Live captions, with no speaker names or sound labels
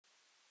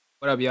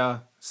What up, y'all?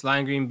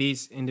 Slime Green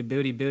Beats in the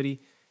buildy.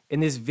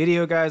 In this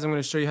video, guys, I'm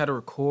going to show you how to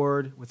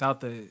record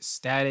without the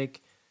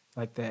static,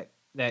 like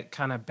that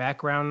kind of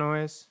background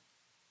noise.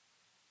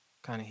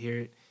 Kind of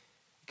hear it.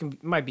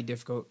 It might be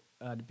difficult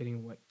depending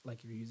on what, like,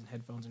 if you're using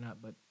headphones or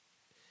not. But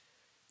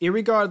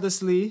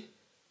irregardlessly,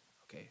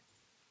 okay.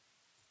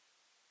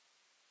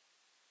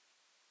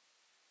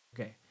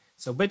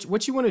 So,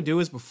 what you want to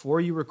do is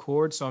before you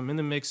record. So I'm in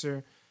the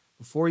mixer.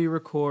 Before you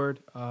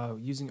record,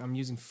 I'm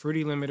using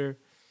Fruity Limiter.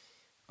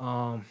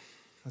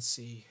 Let's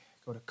see,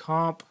 go to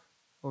comp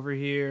over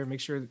here, make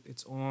sure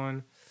it's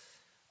on.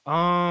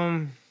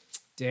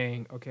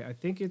 Dang, okay, I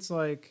think it's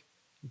like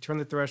you turn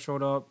the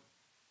threshold up,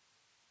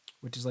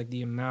 which is like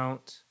the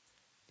amount,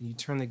 then you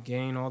turn the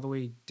gain all the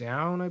way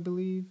down, I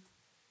believe.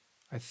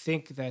 I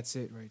think that's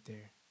it right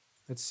there.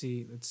 Let's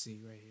see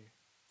right here.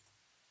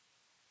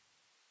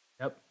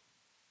 Yep.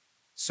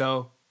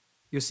 So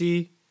you'll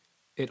see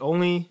it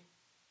only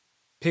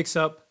picks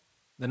up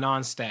the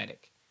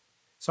non-static.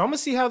 So I'm gonna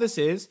see how this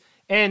is.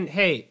 And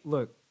hey,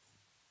 look,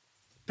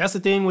 that's the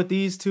thing with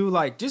these two.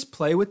 Like, just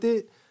play with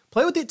it.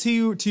 Play with it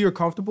till you're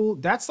comfortable.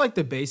 That's like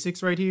the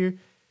basics right here.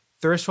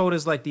 Threshold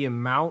is like the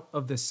amount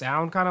of the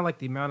sound, kind of like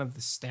the amount of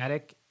the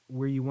static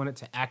where you want it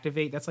to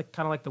activate. That's like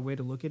kind of like the way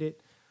to look at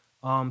it.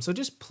 So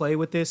just play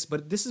with this.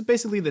 But this is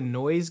basically the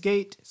noise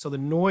gate. So the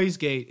noise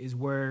gate is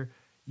where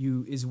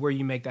you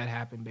make that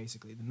happen,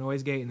 basically. The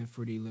noise gate and the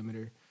Fruity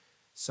Limiter.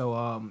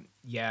 So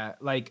yeah,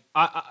 like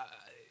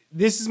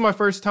this is my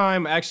first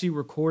time actually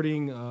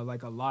recording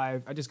like a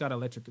live. I just got an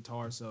electric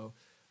guitar, so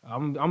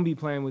I'm gonna be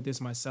playing with this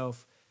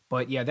myself.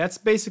 But yeah, that's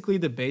basically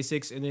the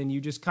basics, and then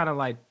you just kind of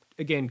like,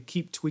 again,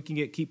 keep tweaking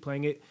it, keep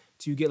playing it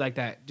till you get like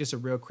that, just a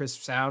real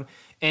crisp sound.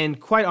 And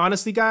quite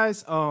honestly,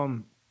 guys,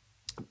 the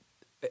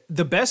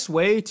best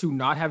way to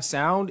not have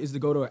sound is to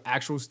go to an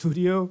actual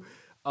studio.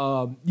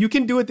 You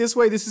can do it this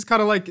way. This is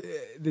kind of like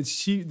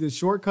the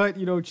shortcut,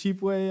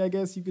 cheap way, I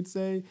guess you could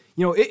say.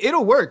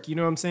 It'll work, you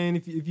know what I'm saying,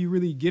 if you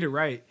really get it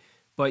right.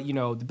 But,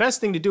 the best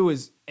thing to do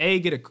is, A,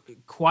 get a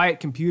quiet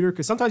computer,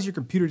 because sometimes your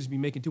computer just be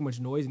making too much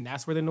noise, and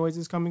that's where the noise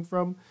is coming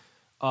from.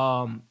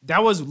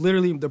 That was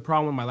literally the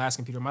problem with my last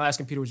computer. My last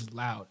computer was just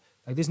loud.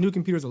 Like, this new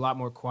computer is a lot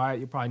more quiet.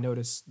 You'll probably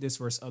notice this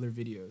versus other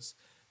videos.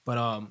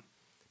 But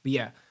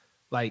yeah,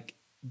 like,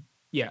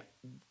 yeah,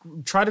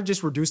 try to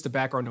just reduce the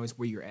background noise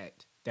where you're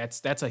at.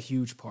 That's a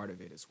huge part of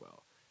it as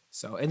well.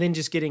 So, and then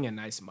just getting a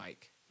nice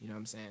mic, you know what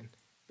I'm saying?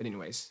 But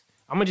anyways,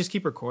 I'm gonna just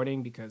keep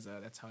recording because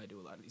that's how I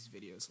do a lot of these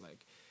videos.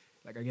 Like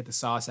I get the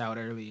sauce out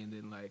early, and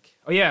then like,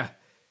 oh yeah,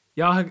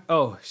 y'all,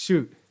 oh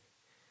shoot,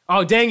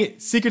 oh dang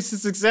it, secrets to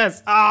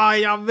success. Oh,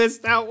 y'all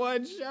missed that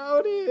one.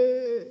 Shout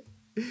it.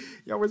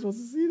 Y'all were supposed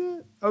to see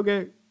that.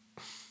 Okay.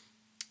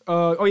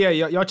 Oh yeah,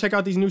 y'all check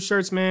out these new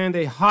shirts, man.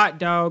 They hot,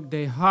 dog.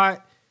 They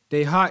hot.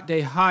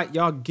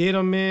 Y'all get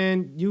them,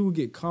 man. You will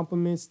get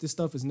compliments. This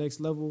stuff is next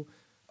level.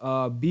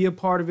 Be a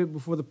part of it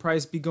before the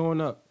price be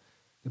going up.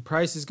 The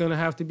price is going to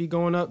have to be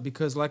going up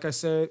because, like I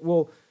said,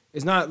 well,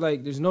 it's not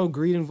like there's no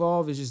greed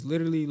involved. It's just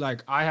literally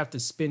like I have to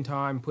spend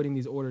time putting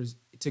these orders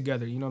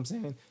together. You know what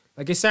I'm saying?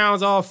 Like, it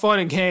sounds all fun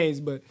and games,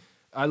 but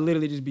I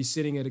literally just be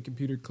sitting at a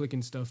computer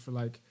clicking stuff for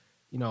like,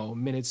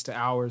 minutes to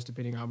hours,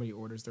 depending on how many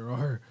orders there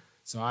are.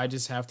 So I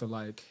just have to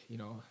like,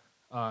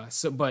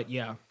 but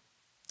yeah.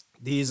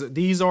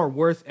 These are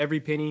worth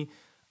every penny.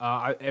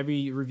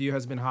 Every review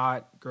has been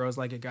hot. Girls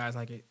like it, guys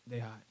like it. They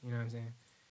hot. You know what I'm saying?